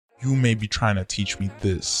you may be trying to teach me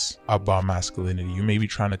this about masculinity. You may be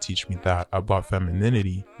trying to teach me that about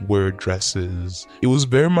femininity, wear dresses. It was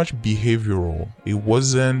very much behavioral. It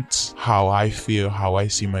wasn't how I feel, how I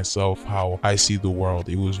see myself, how I see the world.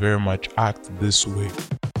 It was very much act this way.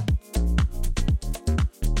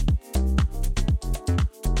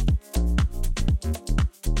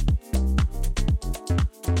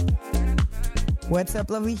 What's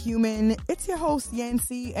up, lovely human? It's your host,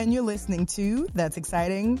 Yancy, and you're listening to That's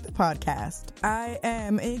Exciting, the podcast. I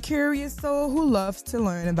am a curious soul who loves to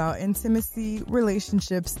learn about intimacy,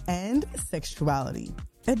 relationships, and sexuality.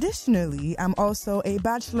 Additionally, I'm also a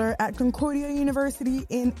bachelor at Concordia University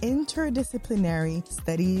in interdisciplinary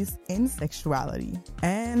studies in sexuality.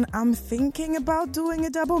 And I'm thinking about doing a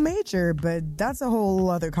double major, but that's a whole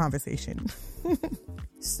other conversation.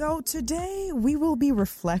 So today we will be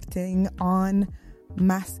reflecting on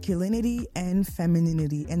masculinity and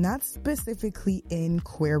femininity, and that's specifically in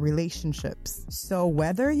queer relationships. So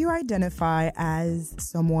whether you identify as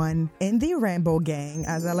someone in the Rainbow Gang,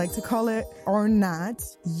 as I like to call it, or not,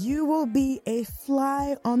 you will be a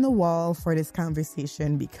fly on the wall for this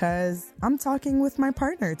conversation because I'm talking with my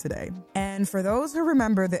partner today. And for those who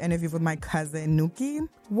remember the interview with my cousin Nuki,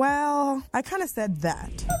 well, I kind of said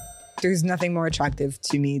that. There's nothing more attractive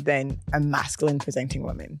to me than a masculine presenting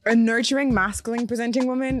woman. A nurturing masculine presenting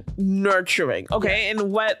woman. Nurturing. Okay. Yeah.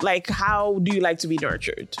 And how do you like to be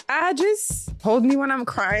nurtured? Just hold me when I'm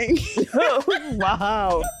crying.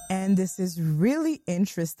 Wow. And this is really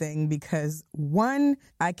interesting because one,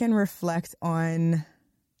 I can reflect on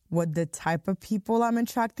what the type of people I'm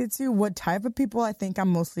attracted to, what type of people I think I'm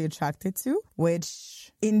mostly attracted to,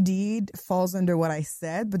 which indeed falls under what I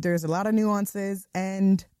said, but there's a lot of nuances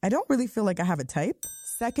and I don't really feel like I have a type.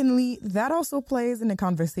 Secondly, that also plays in the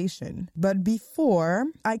conversation. But before,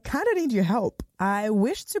 I kind of need your help. I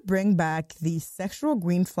wish to bring back the sexual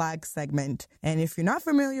green flag segment. And if you're not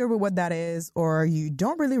familiar with what that is, or you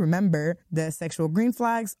don't really remember, the sexual green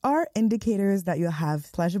flags are indicators that you'll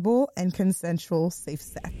have pleasurable and consensual safe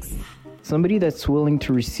sex. Somebody that's willing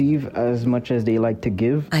to receive as much as they like to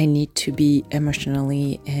give. I need to be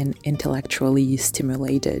emotionally and intellectually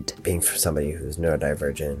stimulated. Being for somebody who's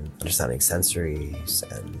neurodivergent, understanding sensories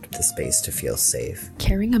and the space to feel safe.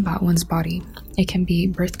 Caring about one's body. It can be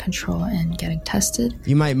birth control and getting tested.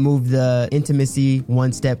 You might move the intimacy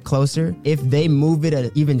one step closer. If they move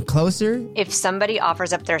it even closer. If somebody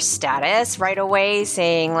offers up their status right away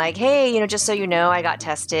saying like, hey, just so you know, I got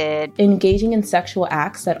tested. Engaging in sexual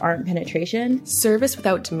acts that aren't penetration. Service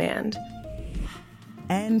without demand.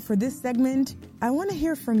 And for this segment, I want to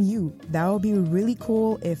hear from you. That would be really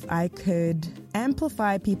cool if I could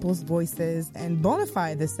amplify people's voices and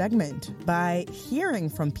bonify this segment by hearing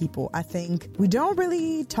from people. I think we don't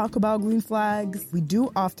really talk about green flags. We do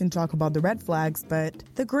often talk about the red flags, but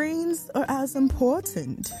the greens are as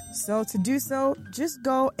important. So to do so, just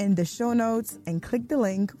go in the show notes and click the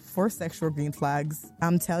link for sexual green flags.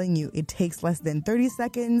 I'm telling you, it takes less than 30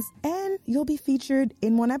 seconds and you'll be featured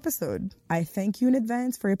in one episode. I thank you in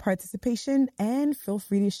advance for your participation and feel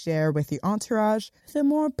free to share with your entourage. The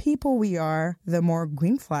more people we are, the more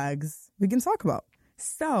green flags we can talk about.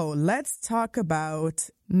 So let's talk about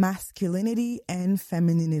masculinity and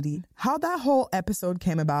femininity. How that whole episode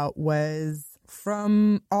came about was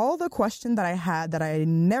from all the questions that I had that I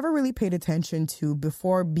never really paid attention to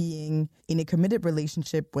before being in a committed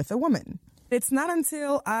relationship with a woman. It's not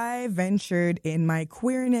until I ventured in my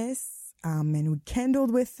queerness and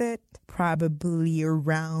rekindled with it probably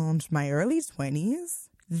around my early 20s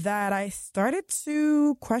that I started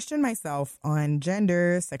to question myself on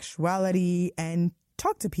gender, sexuality, and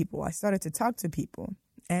talk to people. I started to talk to people.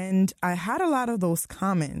 And I had a lot of those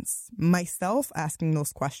comments, myself asking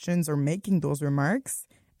those questions or making those remarks.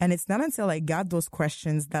 And it's not until I got those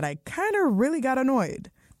questions that I kind of really got annoyed.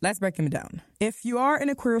 Let's break them down. If you are in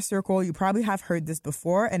a queer circle, you probably have heard this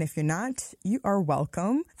before. And if you're not, you are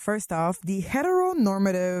welcome. First off, the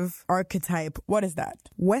heteronormative archetype. What is that?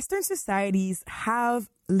 Western societies have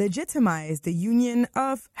legitimized the union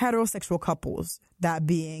of heterosexual couples, that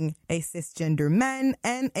being a cisgender man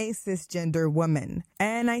and a cisgender woman.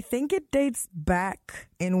 And I think it dates back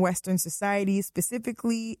in Western society,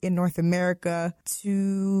 specifically in North America,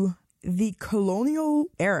 to the colonial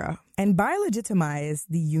era. And by legitimize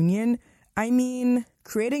the union, I mean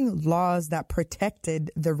creating laws that protected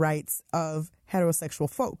the rights of heterosexual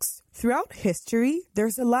folks. Throughout history,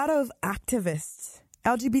 there's a lot of activists,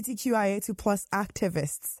 LGBTQIA2+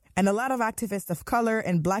 activists, and a lot of activists of color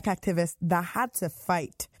and Black activists that had to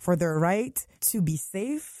fight for their right to be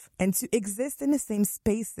safe and to exist in the same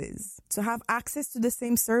spaces, to have access to the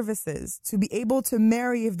same services, to be able to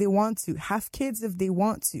marry if they want to, have kids if they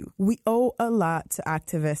want to. We owe a lot to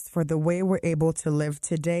activists for the way we're able to live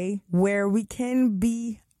today, where we can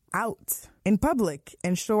be out in public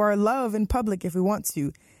and show our love in public if we want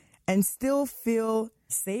to, and still feel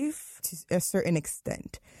safe to a certain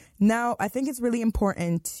extent. Now, I think it's really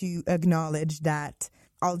important to acknowledge that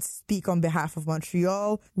I'll speak on behalf of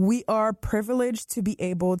Montreal. We are privileged to be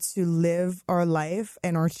able to live our life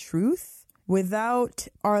and our truth without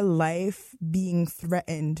our life being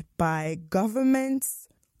threatened by governments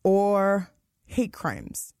or hate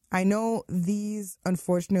crimes. I know these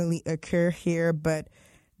unfortunately occur here, but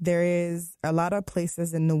there is a lot of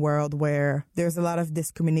places in the world where there's a lot of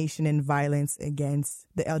discrimination and violence against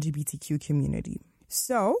the LGBTQ community.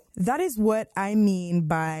 So that is what I mean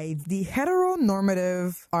by the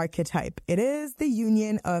heteronormative archetype. It is the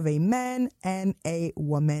union of a man and a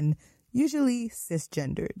woman, usually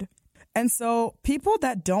cisgendered. And so people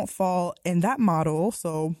that don't fall in that model,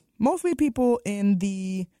 so mostly people in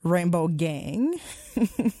the rainbow gang,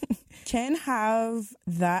 can have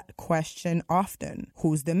that question often.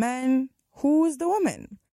 Who's the man? Who's the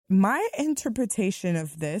woman? My interpretation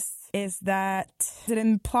of this is that it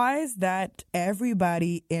implies that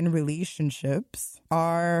everybody in relationships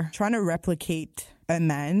are trying to replicate a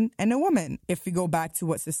man and a woman. If we go back to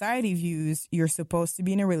what society views, you're supposed to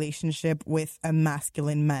be in a relationship with a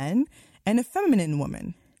masculine man and a feminine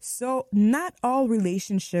woman. So not all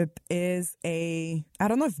relationship is I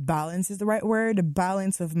don't know if balance is the right word, a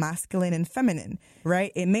balance of masculine and feminine,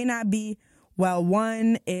 right? It may not be, well,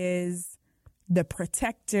 one is the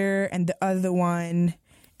protector and the other one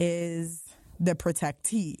is the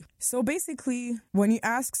protectee. So basically, when you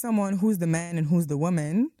ask someone who's the man and who's the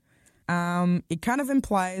woman, it kind of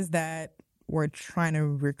implies that we're trying to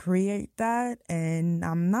recreate that, and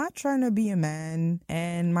I'm not trying to be a man,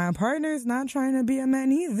 and my partner's not trying to be a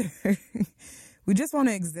man either. We just want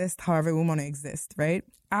to exist however we want to exist, right?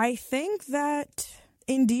 I think that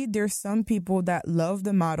indeed, there's some people that love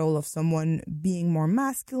the model of someone being more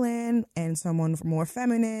masculine and someone more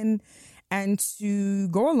feminine, and to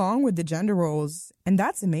go along with the gender roles. And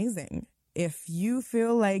that's amazing. If you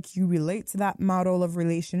feel like you relate to that model of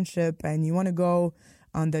relationship and you want to go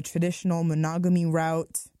on the traditional monogamy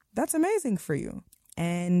route, that's amazing for you.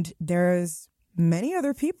 And there's many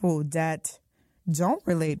other people that don't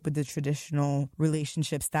relate with the traditional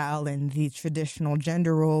relationship style and the traditional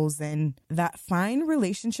gender roles, and that find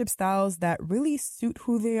relationship styles that really suit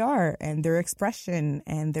who they are and their expression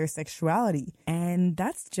and their sexuality. And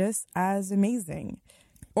that's just as amazing.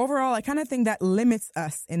 Overall, I kind of think that limits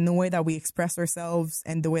us in the way that we express ourselves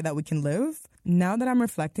and the way that we can live. Now that I'm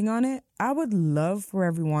reflecting on it, I would love for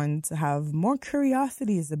everyone to have more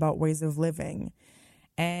curiosities about ways of living.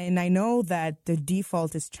 And I know that the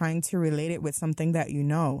default is trying to relate it with something that you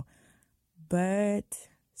know, but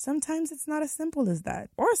sometimes it's not as simple as that.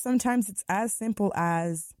 Or sometimes it's as simple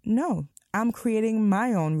as, no, I'm creating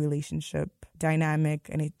my own relationship dynamic,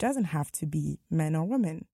 and it doesn't have to be men or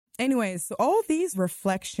women. Anyways, so all these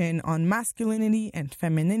reflection on masculinity and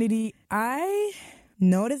femininity, I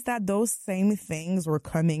noticed that those same things were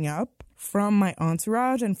coming up from my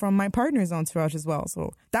entourage and from my partner's entourage as well.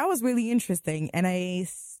 So that was really interesting. And I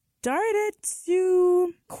started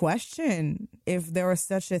to question if there was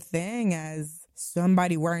such a thing as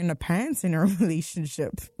somebody wearing the pants in a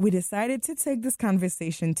relationship. We decided to take this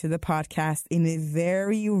conversation to the podcast in a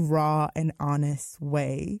very raw and honest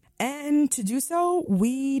way. And to do so,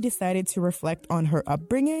 we decided to reflect on her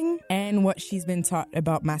upbringing and what she's been taught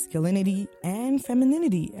about masculinity and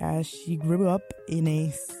femininity as she grew up in a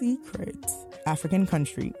secret African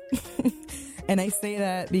country. And I say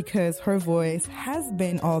that because her voice has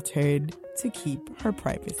been altered to keep her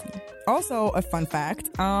privacy. Also, a fun fact,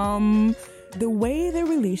 the way the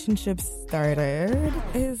relationship started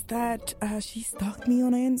is that she stalked me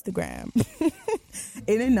on Instagram.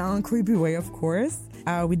 In a non-creepy way, of course.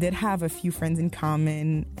 We did have a few friends in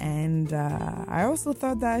common, and I also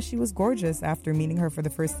thought that she was gorgeous after meeting her for the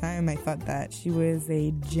first time. I thought that she was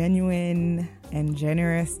a genuine and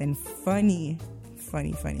generous and funny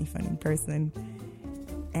person.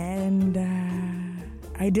 And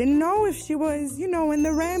I didn't know if she was, in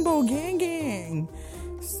the Rainbow Gang.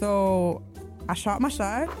 So I shot my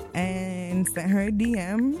shot and sent her a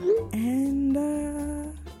DM, and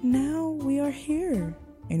now we are here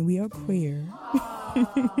and we are queer.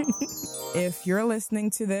 If you're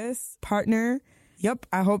listening to this, partner,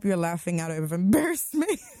 I hope you're laughing out of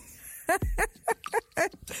embarrassment.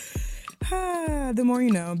 The more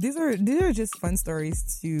you know. These are just fun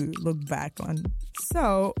stories to look back on.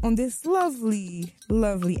 So, on this lovely,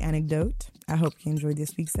 lovely anecdote, I hope you enjoyed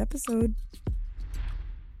this week's episode.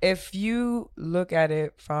 If you look at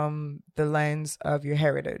it from the lens of your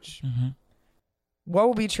heritage, what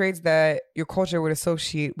would be traits that your culture would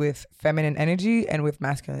associate with feminine energy and with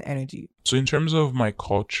masculine energy? So in terms of my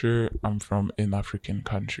culture, I'm from an African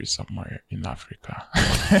country somewhere in Africa.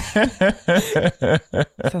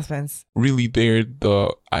 Suspense. Really there,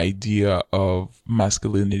 the idea of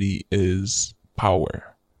masculinity is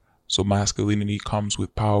power. So masculinity comes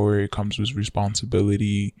with power, it comes with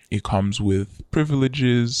responsibility, it comes with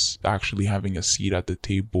privileges, actually having a seat at the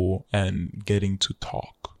table and getting to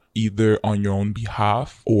talk, either on your own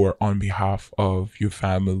behalf or on behalf of your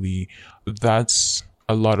family. That's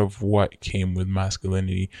a lot of what came with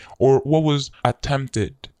masculinity, or what was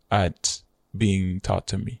attempted at being taught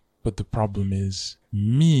to me. But the problem is,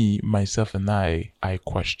 myself and I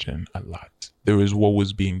question a lot. There is what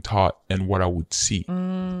was being taught and what I would see.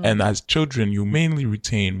 And as children, you mainly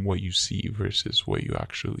retain what you see versus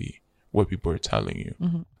what people are telling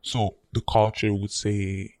you. So the culture would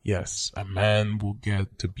say, yes, a man will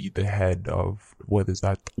get to be the head of, what is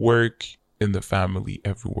that, work, in the family,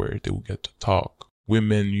 everywhere. They will get to talk.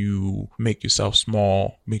 Women, you make yourself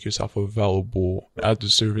small, make yourself available at the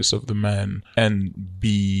service of the man and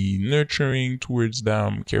be nurturing towards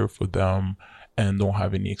them, care for them, and don't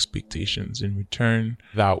have any expectations in return.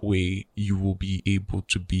 That way you will be able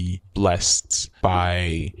to be blessed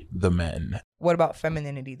by the men. What about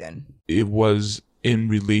femininity then? It was in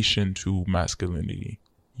relation to masculinity.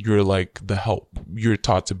 You're like the help. You're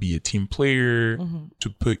taught to be a team player, to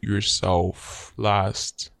put yourself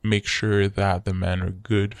last, make sure that the men are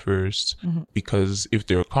good first, because if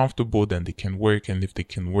they're comfortable, then they can work. And if they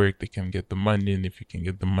can work, they can get the money. And if you can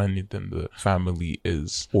get the money, then the family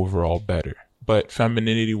is overall better. But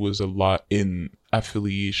femininity was a lot in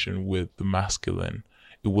affiliation with the masculine.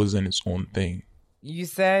 It wasn't its own thing. You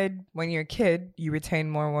said when you're a kid, you retain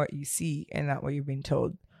more what you see and not what you've been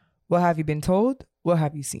told. What have you been told? What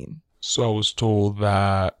have you seen? So I was told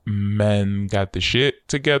that men got the shit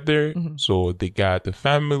together. So they got the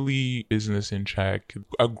family business in check.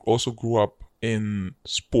 I also grew up in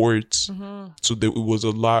sports. So it was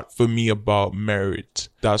a lot for me about merit.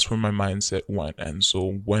 That's where my mindset went. And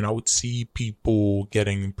so when I would see people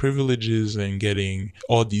getting privileges and getting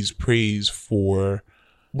all these praise for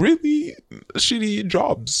really shitty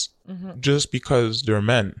jobs, just because they're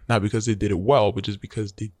men, not because they did it well, but just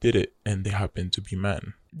because they did it and they happen to be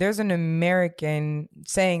men. There's an American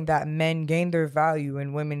saying that men gain their value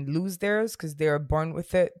and women lose theirs because they are born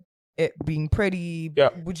with it being pretty.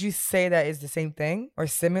 Yeah. Would you say that is the same thing or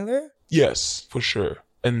similar? Yes, for sure.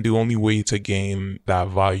 And the only way to gain that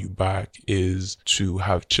value back is to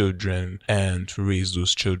have children and to raise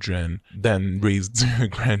those children, then raise their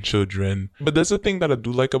grandchildren. But that's the thing that I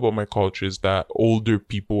do like about my culture, is that older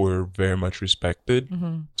people are very much respected.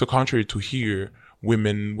 So contrary to here,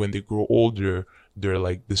 women, when they grow older, they're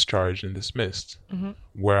like discharged and dismissed.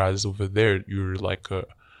 Whereas over there, you're like a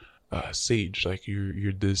sage, like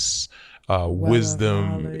you're this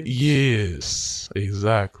wisdom. Yes,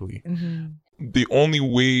 exactly. The only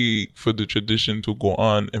way for the tradition to go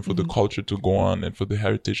on and for the culture to go on and for the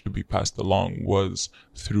heritage to be passed along was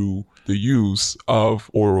through the use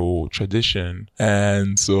of oral tradition.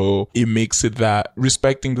 And so it makes it that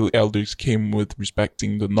respecting the elders came with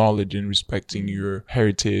respecting the knowledge and respecting your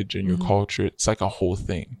heritage and your culture. It's like a whole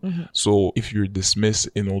thing. So if you're dismiss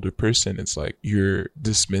an older person, it's like you're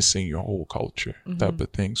dismissing your whole culture type of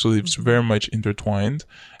thing. So it's very much intertwined.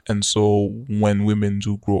 And so when women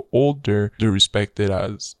do grow older, they're respected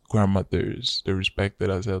as grandmothers, they're respected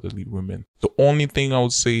as elderly women. The only thing I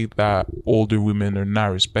would say that older women are not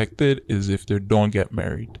respected is if they don't get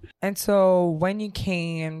married. And so when you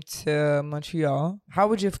came to Montreal, how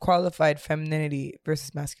would you have qualified femininity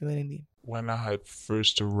versus masculinity? When I had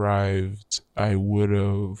first arrived, I would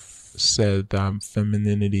have said that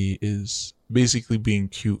femininity is basically being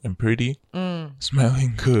cute and pretty,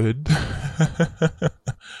 smelling good.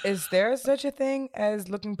 Is there such a thing as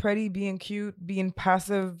looking pretty, being cute, being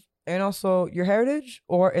passive, and also your heritage?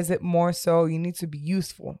 Or is it more so you need to be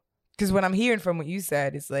useful? Because what I'm hearing from what you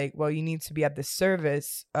said is like, well, you need to be at the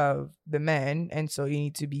service of the men. And so you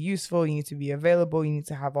need to be useful, you need to be available, you need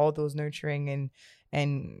to have all those nurturing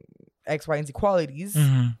and X, Y, and Z qualities.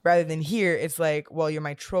 Rather than here, it's like, well, you're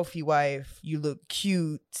my trophy wife, you look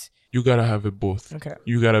cute. You gotta have it both. Okay.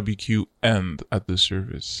 You gotta be cute and at the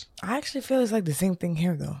service. I actually feel it's like the same thing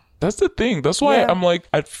here, though. That's the thing. That's why Yeah. I'm like,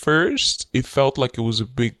 at first, it felt like it was a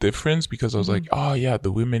big difference because I was like, oh, yeah,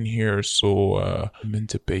 the women here are so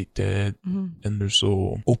emancipated and they're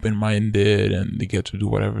so open-minded and they get to do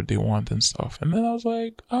whatever they want and stuff. And then I was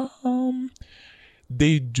like,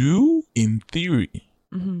 they do in theory,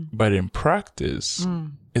 but in practice,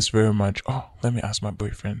 it's very much, oh, let me ask my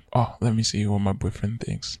boyfriend. Oh, let me see what my boyfriend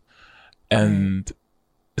thinks. And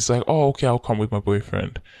it's like, oh, okay, I'll come with my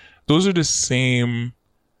boyfriend. Those are the same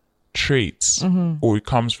traits, or it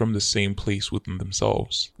comes from the same place within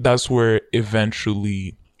themselves. That's where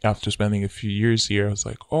eventually, after spending a few years here, I was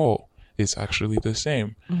like, oh, it's actually the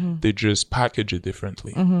same. They just package it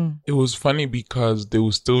differently. It was funny because they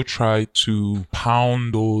will still try to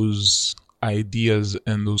pound those ideas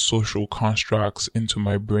and those social constructs into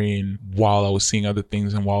my brain while I was seeing other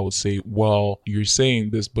things, and while I would say, well, you're saying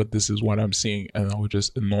this, but this is what I'm seeing, and I would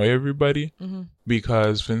just annoy everybody.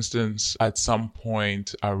 Because, for instance, at some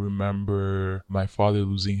point I remember my father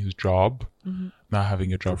losing his job, not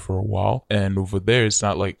having a job for a while, and over there it's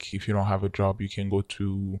not like if you don't have a job you can go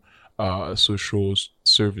to social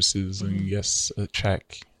services and yes, a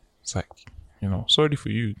check. It's like, you know, sorry for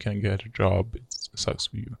you can't get a job, it sucks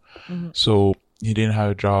for you. So he didn't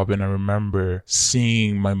have a job, and I remember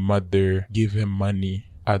seeing my mother give him money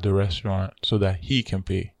at the restaurant so that he can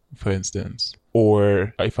pay, for instance.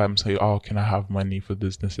 Or if I'm saying, oh, can I have money for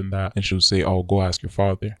this and that, and she'll say, oh, go ask your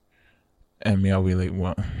father. And me, I'll be like,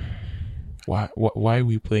 what? Why are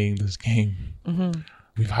we playing this game?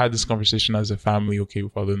 We've had this conversation as a family. Okay, your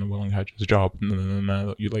father no longer had his job.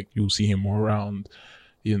 No. You'll see him more around,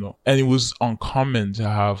 you know. And it was uncommon to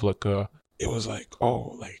have it was like,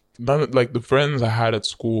 oh, like the friends I had at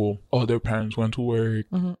school, oh, their parents went to work.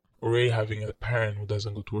 Already having a parent who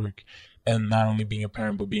doesn't go to work, and not only being a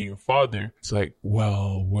parent but being a father, it's like,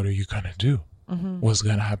 well, what are you gonna do? What's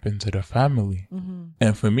gonna happen to the family?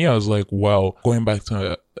 And for me, I was like, well, going back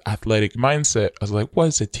to athletic mindset, I was like, well,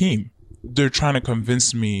 it's a team. They're trying to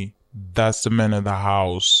convince me that's the man of the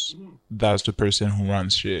house, that's the person who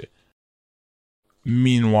runs shit.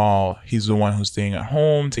 Meanwhile, he's the one who's staying at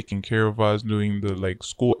home, taking care of us, doing the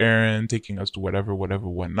school errand, taking us to whatever,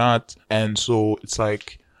 whatnot. And so it's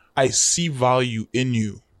like, I see value in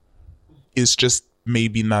you. It's just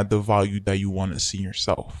maybe not the value that you want to see in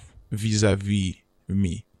yourself vis-a-vis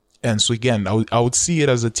me. And so again, I would see it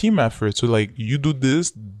as a team effort. So you do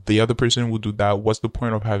this, the other person will do that. What's the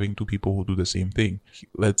point of having two people who do the same thing?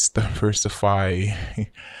 Let's diversify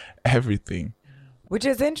everything. Which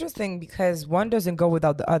is interesting because one doesn't go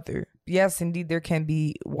without the other. Yes, indeed, there can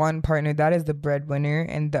be one partner that is the breadwinner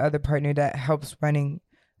and the other partner that helps running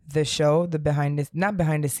the show, not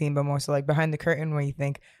behind the scene, but more so behind the curtain, where you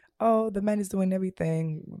think, oh, the man is doing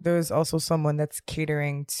everything. There's also someone that's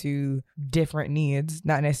catering to different needs,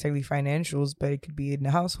 not necessarily financials, but it could be in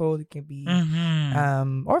the household, it can be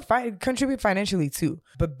contribute financially too.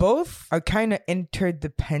 But both are kind of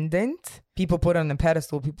interdependent. People put on the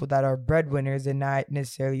pedestal people that are breadwinners and not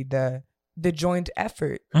necessarily the joint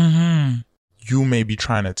effort. You may be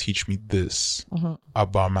trying to teach me this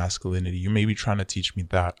about masculinity. You may be trying to teach me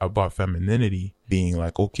that about femininity, being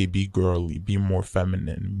like, okay, be girly, be more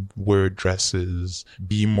feminine, wear dresses,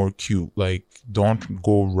 be more cute. Don't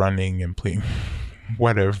go running and playing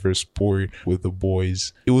whatever sport with the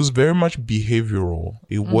boys. It was very much behavioral.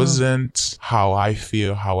 It wasn't how I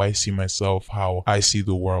feel, how I see myself, how I see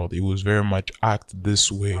the world. It was very much act this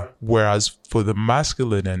way. Whereas for the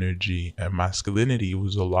masculine energy and masculinity, it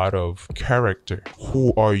was a lot of character.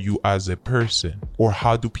 Who are you as a person? Or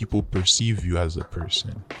how do people perceive you as a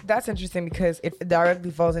person? That's interesting because it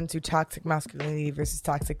directly falls into toxic masculinity versus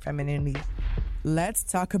toxic femininity. Let's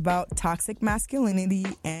talk about toxic masculinity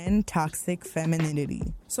and toxic femininity.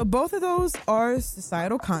 So both of those are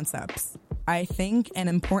societal concepts. I think an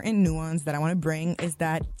important nuance that I want to bring is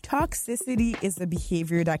that toxicity is a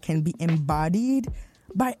behavior that can be embodied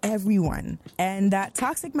by everyone. And that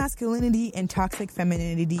toxic masculinity and toxic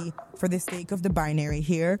femininity, for the sake of the binary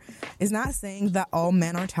here, is not saying that all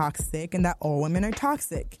men are toxic and that all women are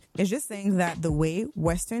toxic. It's just saying that the way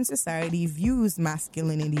Western society views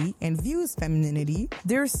masculinity and views femininity,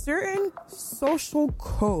 there are certain social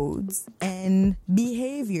codes and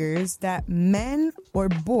behaviors that men or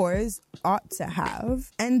boys ought to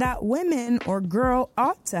have and that women or girl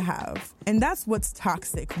ought to have. And that's what's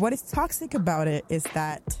toxic. What is toxic about it is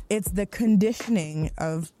that it's the conditioning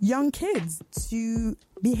of young kids to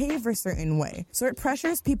behave a certain way. So it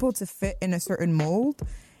pressures people to fit in a certain mold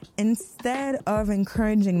instead of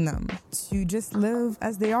encouraging them to just live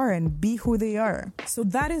as they are and be who they are. So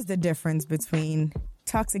that is the difference between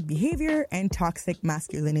toxic behavior and toxic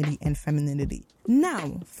masculinity and femininity.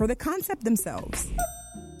 Now, for the concept themselves.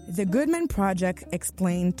 The Goodman Project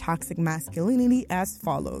explained toxic masculinity as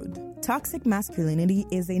followed. Toxic masculinity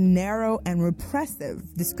is a narrow and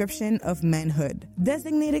repressive description of manhood,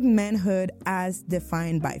 designating manhood as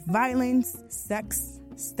defined by violence, sex,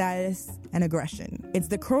 status, and aggression. It's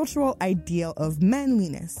the cultural ideal of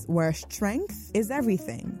manliness, where strength is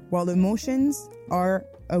everything, while emotions are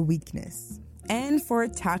a weakness. And for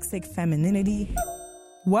toxic femininity,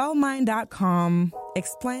 Wellmind.com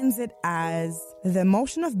explains it as the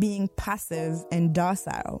emotion of being passive and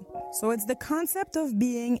docile. So it's the concept of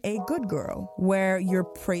being a good girl, where you're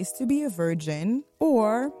praised to be a virgin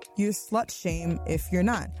or you slut shame if you're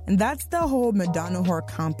not. And that's the whole Madonna whore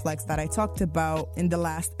complex that I talked about in the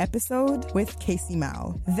last episode with Casey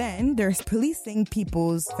Mal. Then there's policing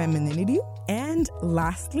people's femininity. And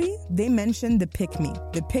lastly, they mentioned the pick-me.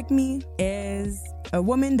 The pick-me is a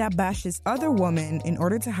woman that bashes other women in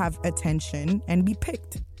order to have attention and be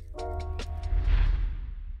picked.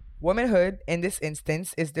 Womanhood, in this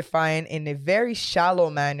instance, is defined in a very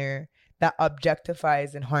shallow manner that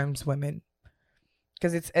objectifies and harms women.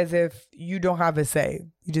 Because it's as if you don't have a say.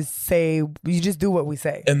 You just do what we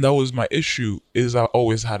say. And that was my issue, is I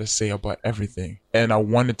always had a say about everything. And I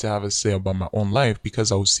wanted to have a say about my own life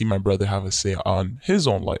because I would see my brother have a say on his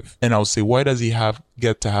own life. And I would say, why does he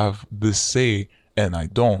get to have this say and I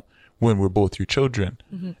don't, when we're both your children?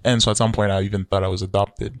 Mm-hmm. And so at some point I even thought I was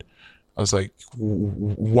adopted. I was like,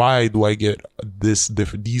 why do I get these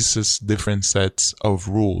different sets of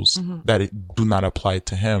rules that do not apply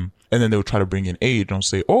to him? And then they'll try to bring in age and I'll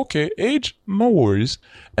say, okay, age, no worries.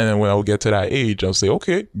 And then when I'll get to that age, I'll say,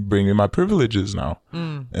 okay, bring me my privileges now.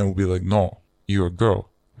 And we'll be like, no, you're a girl.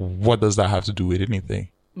 What does that have to do with anything?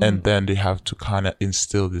 And then they have to kind of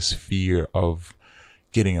instill this fear of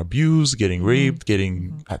getting abused, getting raped,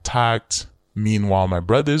 getting attacked. Meanwhile, my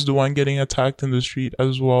brother's the one getting attacked in the street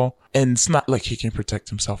as well. And it's not like he can protect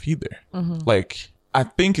himself either. Like, I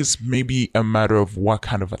think it's maybe a matter of what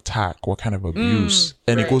kind of attack, what kind of abuse.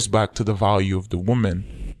 And it goes back to the value of the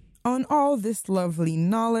woman. On all this lovely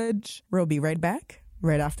knowledge, we'll be right back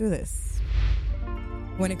right after this.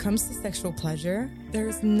 When it comes to sexual pleasure,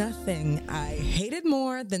 there's nothing I hated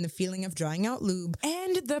more than the feeling of drying out lube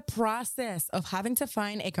and the process of having to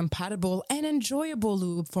find a compatible and enjoyable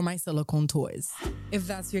lube for my silicone toys. If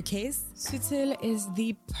that's your case, Sutil is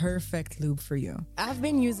the perfect lube for you. I've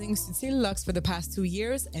been using Sutil Luxe for the past 2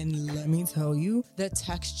 years, and let me tell you, the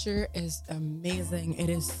texture is amazing. It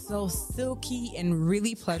is so silky and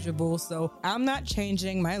really pleasurable, so I'm not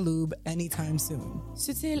changing my lube anytime soon.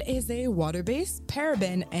 Sutil is a water-based,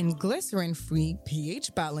 paraben, and glycerin-free,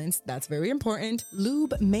 pH-balanced, that's very important,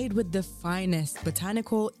 lube made with the finest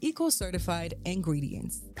botanical, eco-certified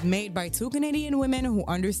ingredients. Made by 2 Canadian women who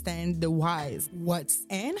understand the whys, whats,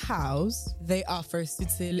 and hows, they offer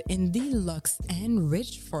Sutil in the luxe and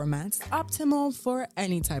rich formats, optimal for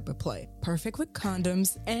any type of play, perfect with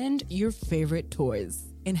condoms and your favorite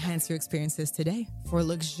toys. Enhance your experiences today. For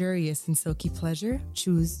luxurious and silky pleasure,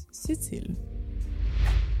 choose Sutil.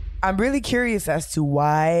 I'm really curious as to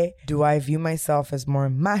why do I view myself as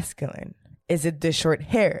more masculine? Is it the short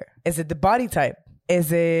hair? Is it the body type?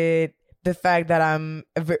 Is it the fact that I'm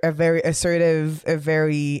a very assertive, a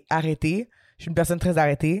very arrêtée? Je suis une personne très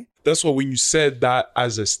arrêtée. That's why when you said that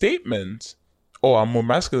as a statement, oh, I'm more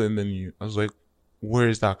masculine than you, I was like, where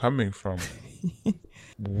is that coming from?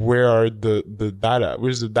 Where are the data?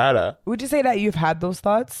 Where's the data? Would you say that you've had those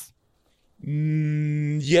thoughts?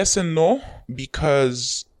 Yes and no,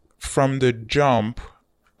 because from the jump,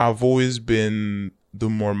 I've always been the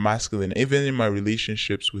more masculine, even in my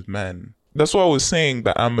relationships with men. That's why I was saying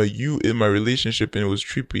that I'm a you in my relationship, and it was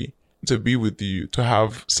trippy to be with you, to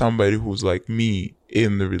have somebody who's like me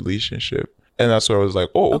in the relationship. And that's why I was like,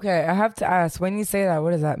 oh. Okay, I have to ask, when you say that,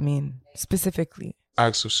 what does that mean specifically?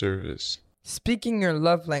 Acts of service. Speaking your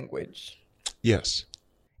love language. Yes.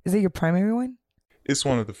 Is it your primary one? It's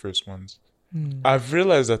one of the first ones. I've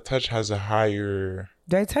realized that touch has a higher...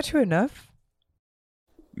 Do I touch you enough?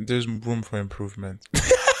 There's room for improvement.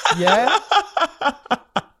 Yeah?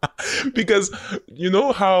 Because you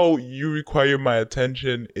know how you require my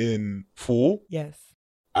attention in full? Yes.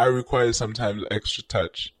 I require sometimes extra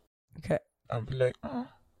touch. Okay. I'll be like, oh,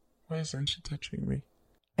 why isn't she touching me?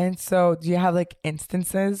 And so do you have like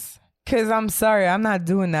instances? Because I'm sorry, I'm not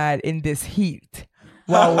doing that in this heat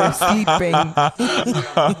while we're sleeping.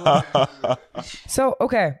 So,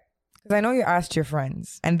 okay. Because I know you asked your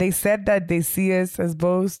friends and they said that they see us as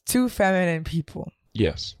both 2 feminine people.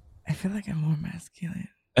 Yes. I feel like I'm more masculine.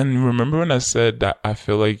 And remember when I said that I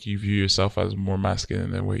feel like you view yourself as more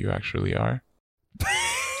masculine than what you actually are?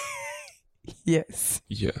 Yes.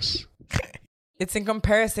 Yes. It's in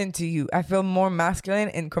comparison to you. I feel more masculine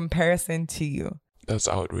in comparison to you. That's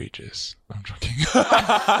outrageous. I'm joking.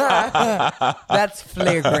 That's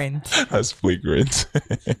flagrant. That's flagrant.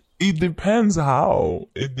 It depends how.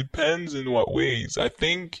 It depends in what ways. I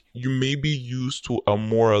think you may be used to a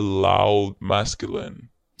more loud masculine.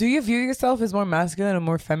 Do you view yourself as more masculine or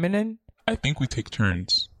more feminine? I think we take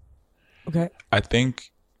turns. Okay. I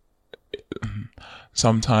think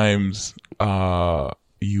sometimes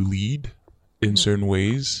you lead in certain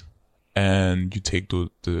ways and you take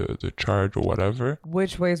the charge or whatever.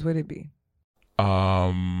 Which ways would it be?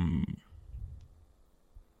 For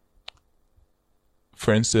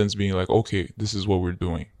instance, being like, okay, this is what we're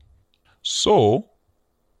doing. So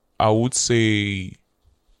I would say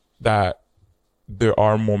that there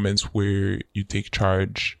are moments where you take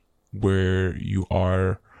charge, where you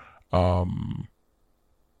are the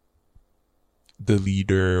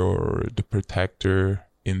leader or the protector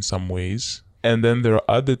in some ways. And then there are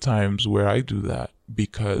other times where I do that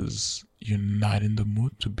because you're not in the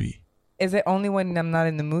mood to be. Is it only when I'm not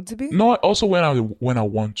in the mood to be? No, also when I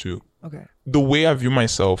want to. Okay. The way I view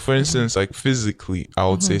myself, for instance, like physically, I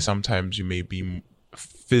would say sometimes you may be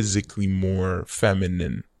physically more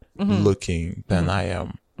feminine looking than I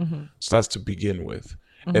am. So that's to begin with.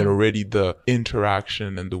 And already the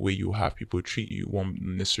interaction and the way you have people treat you won't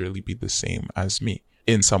necessarily be the same as me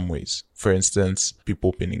in some ways. For instance, people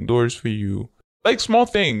opening doors for you, like small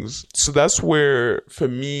things. So that's where, for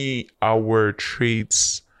me, our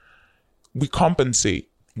traits, we compensate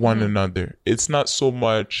one another. It's not so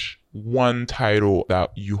much one title that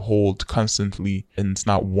you hold constantly, and it's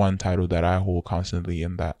not one title that I hold constantly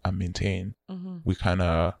and that I maintain. We kind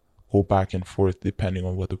of go back and forth depending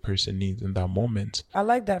on what the person needs in that moment. I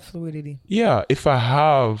like that fluidity. Yeah, if I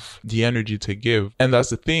have the energy to give. And that's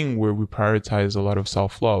the thing where we prioritize a lot of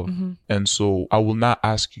self-love. And so I will not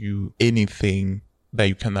ask you anything that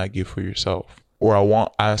you cannot give for yourself. Or I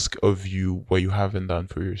won't ask of you what you haven't done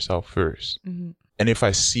for yourself first. And if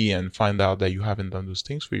I see and find out that you haven't done those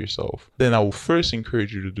things for yourself, then I will first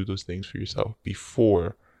encourage you to do those things for yourself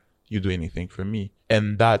before you do anything for me.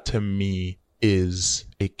 And that to me is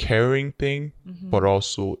a caring thing, but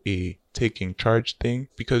also a taking charge thing,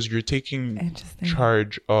 because you're taking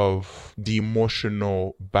charge of the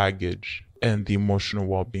emotional baggage and the emotional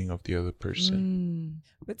well-being of the other person.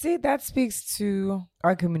 But see, that speaks to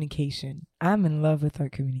our communication. I'm in love with our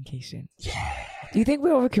communication. Yeah. Do you think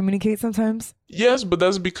we over communicate sometimes? Yes, but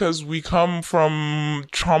that's because we come from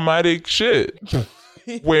traumatic shit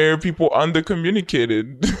where people under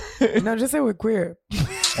communicated. No, just say we're queer.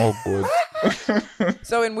 Oh, good.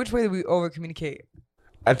 So in which way do we over communicate?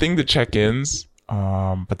 I think the check-ins,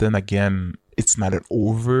 but then again, it's not an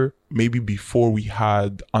over. Maybe before we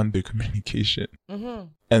had under communication.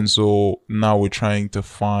 And so now we're trying to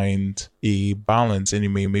find a balance, and it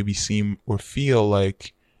may maybe seem or feel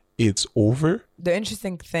like it's over. The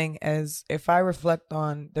interesting thing is, if I reflect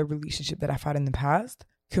on the relationship that I've had in the past,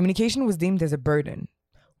 communication was deemed as a burden.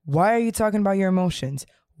 Why are you talking about your emotions?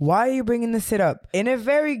 Why are you bringing this shit up? In a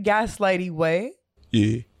very gaslighty way.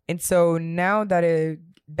 Yeah. And so now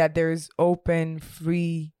that there's open,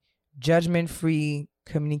 free, judgment-free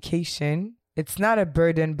communication, it's not a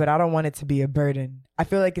burden, but I don't want it to be a burden. I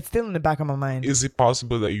feel like it's still in the back of my mind. Is it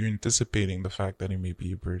possible that you're anticipating the fact that it may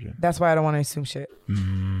be a burden? That's why I don't want to assume shit.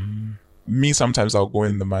 Me, sometimes I'll go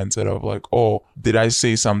in the mindset of like, oh, did I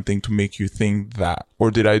say something to make you think that? Or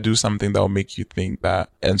did I do something that will make you think that?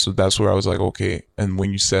 And so that's where I was like, okay. And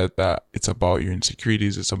when you said that it's about your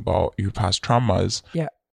insecurities, it's about your past traumas. Yeah.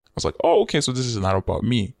 I was like, oh, okay, so this is not about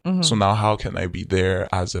me. So now how can I be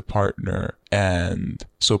there as a partner and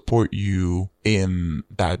support you in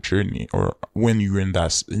that journey, or when you're in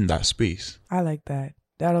that space? I like that.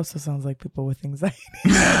 That also sounds like people with anxiety.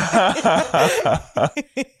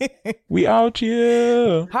 We out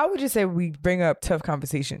here. How would you say we bring up tough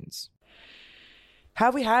conversations?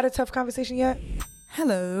 Have we had a tough conversation yet?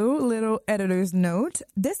 Hello, little editor's note.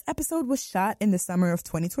 This episode was shot in the summer of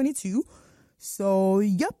 2022. So,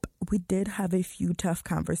 yep, we did have a few tough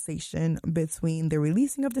conversation between the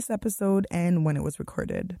releasing of this episode and when it was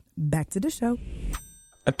recorded. Back to the show.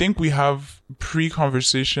 I think we have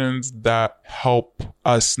pre-conversations that help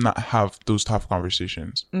us not have those tough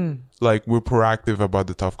conversations. Like, we're proactive about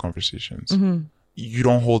the tough conversations. You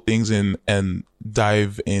don't hold things in and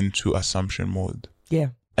dive into assumption mode. Yeah.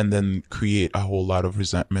 And then create a whole lot of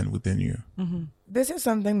resentment within you. This is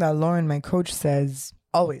something that Lauren, my coach, says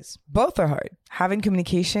always. Both are hard. Having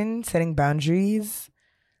communication, setting boundaries,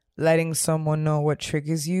 letting someone know what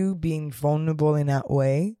triggers you, being vulnerable in that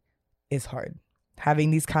way is hard.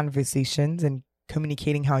 Having these conversations and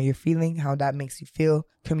communicating how you're feeling, how that makes you feel,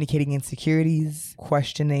 communicating insecurities,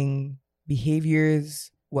 questioning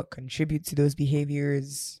behaviors, what contributes to those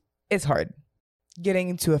behaviors. It's hard. Getting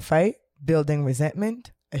into a fight, building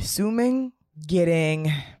resentment, assuming,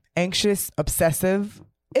 getting anxious, obsessive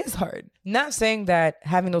is hard. Not saying that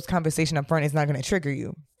having those conversations up front is not going to trigger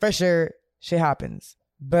you. For sure, shit happens.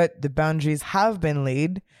 But the boundaries have been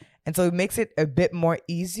laid. And so it makes it a bit more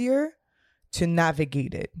easier to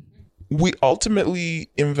navigate it. We ultimately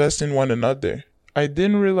invest in one another. I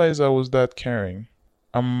didn't realize I was that caring.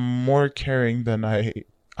 I'm more caring than I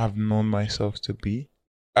have known myself to be.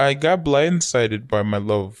 I got blindsided by my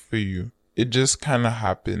love for you. It just kind of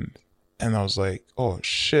happened. And I was like, oh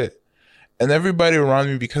shit. And everybody around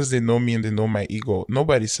me, because they know me and they know my ego,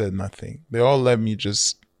 nobody said nothing. They all let me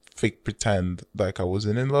just fake pretend like I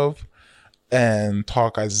wasn't in love and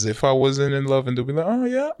talk as if I wasn't in love. And they'll be like, oh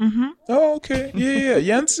yeah, oh okay, yeah,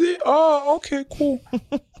 Yancy, oh okay, cool.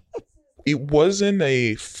 It wasn't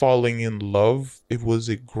a falling in love. It was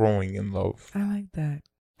a growing in love. I like that.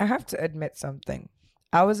 I have to admit something.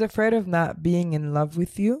 I was afraid of not being in love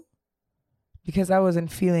with you because I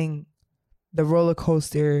wasn't feeling the roller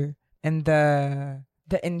coaster and the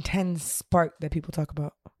intense spark that people talk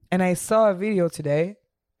about. And I saw a video today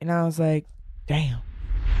and I was like, damn.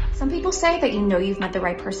 Some people say that you know you've met the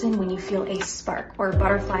right person when you feel a spark or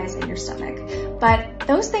butterflies in your stomach. But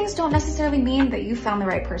those things don't necessarily mean that you found the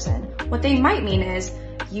right person. What they might mean is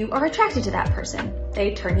you are attracted to that person.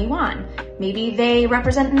 They turn you on. Maybe they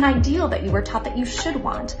represent an ideal that you were taught that you should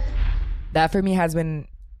want. That for me has been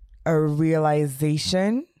a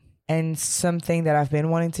realization and something that I've been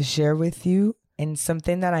wanting to share with you, and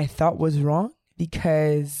something that I thought was wrong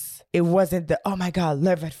because it wasn't the, oh my God,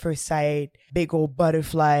 love at first sight, big old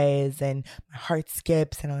butterflies and my heart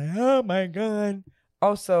skips and I'm like, oh my God.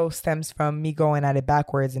 Also stems from me going at it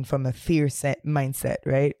backwards and from a fear mindset,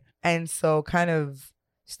 right? And so kind of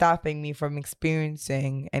stopping me from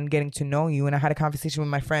experiencing and getting to know you. And I had a conversation with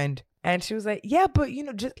my friend and she was like, yeah, but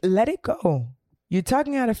just let it go. You're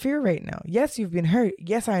talking out of fear right now. Yes, you've been hurt.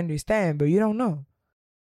 Yes, I understand, but you don't know.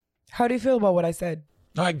 How do you feel about what I said?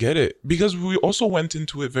 I get it. Because we also went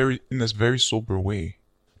into it in this very sober way.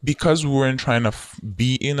 Because we weren't trying to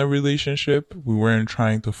be in a relationship, we weren't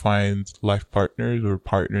trying to find life partners or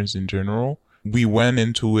partners in general. We went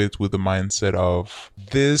into it with the mindset of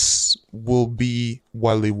this will be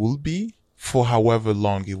while it will be for however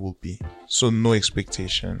long it will be. So no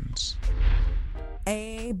expectations.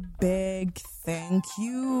 A big thank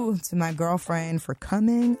you to my girlfriend for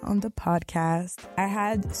coming on the podcast. I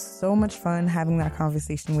had so much fun having that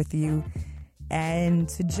conversation with you and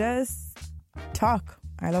to just talk.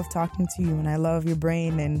 I love talking to you and I love your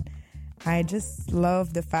brain, and I just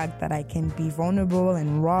love the fact that I can be vulnerable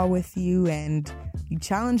and raw with you, and you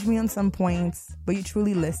challenge me on some points, but you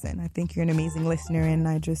truly listen. I think you're an amazing listener and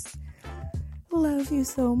I just love you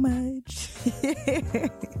so much.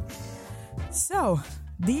 So,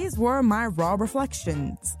 these were my raw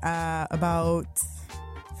reflections about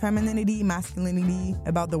femininity, masculinity,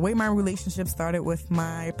 about the way my relationship started with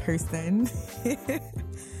my person.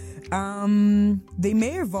 They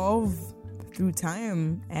may evolve through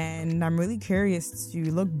time, and I'm really curious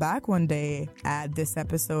to look back one day at this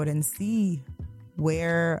episode and see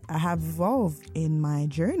where I have evolved in my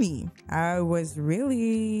journey. I was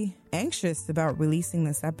really anxious about releasing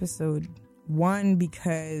this episode. One,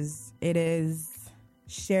 because it is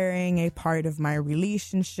sharing a part of my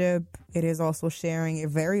relationship. It is also sharing a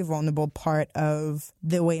very vulnerable part of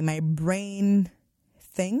the way my brain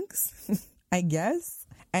thinks, I guess.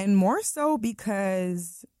 And more so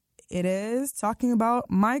because it is talking about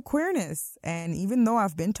my queerness. And even though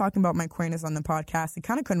I've been talking about my queerness on the podcast, it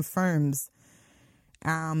kind of confirms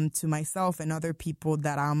to myself and other people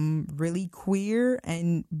that I'm really queer.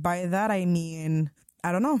 And by that, I mean,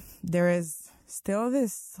 I don't know, there is still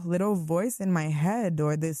this little voice in my head,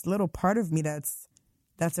 or this little part of me that's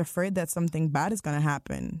afraid that something bad is going to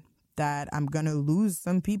happen, that I'm going to lose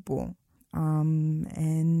some people.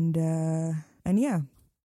 And yeah.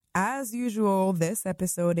 As usual, this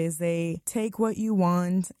episode is a take what you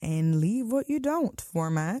want and leave what you don't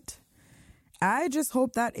format. I just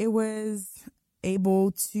hope that it was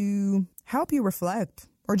able to help you reflect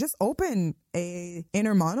or just open a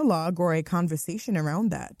inner monologue or a conversation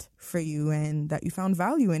around that for you, and that you found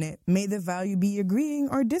value in it. May the value be agreeing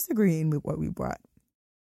or disagreeing with what we brought.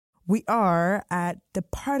 We are at the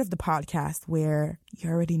part of the podcast where you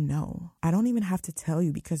already know. I don't even have to tell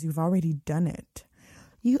you because you've already done it.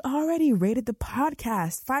 You already rated the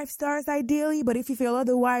podcast 5 stars ideally, but if you feel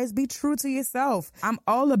otherwise, be true to yourself. I'm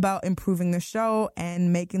all about improving the show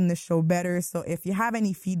and making the show better. So if you have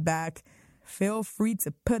any feedback, feel free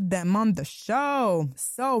to put them on the show.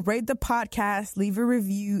 So rate the podcast, leave a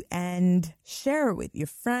review, and share it with your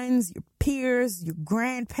friends, your peers, your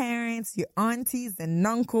grandparents, your aunties and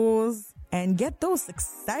uncles, and get those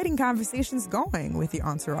exciting conversations going with your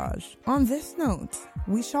entourage. On this note,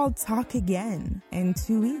 we shall talk again in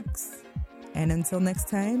 2 weeks. And until next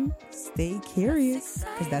time, stay curious,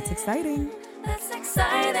 because that's exciting. That's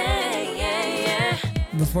exciting, yeah.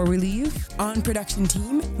 Before we leave, on production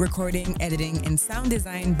team, recording, editing, and sound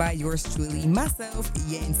design by yours truly, myself,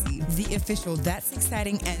 Yancy. The official That's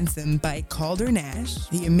Exciting anthem by Calder Nash.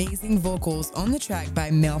 The amazing vocals on the track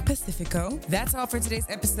by Mel Pacifico. That's all for today's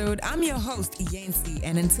episode. I'm your host, Yancy,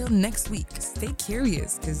 and until next week, stay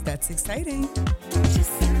curious, because that's exciting.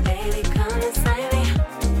 Just say, baby, come inside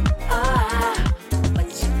me.